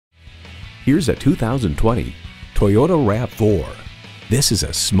Here's a 2020 Toyota RAV4. This is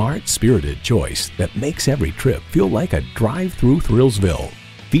a smart, spirited choice that makes every trip feel like a drive through Thrillsville.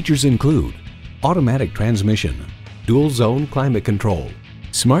 Features include automatic transmission, dual zone climate control,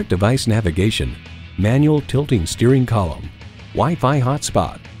 smart device navigation, manual tilting steering column, Wi-Fi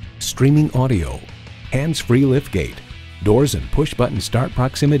hotspot, streaming audio, hands-free liftgate, doors and push-button start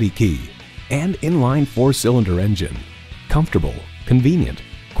proximity key, and inline 4-cylinder engine. Comfortable, convenient,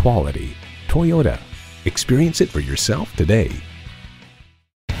 quality. Toyota. Experience it for yourself today.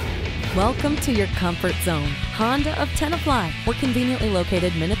 Welcome to your comfort zone. Honda of Tenafly. We're conveniently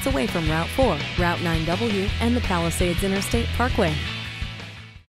located minutes away from Route 4, Route 9W, and the Palisades Interstate Parkway.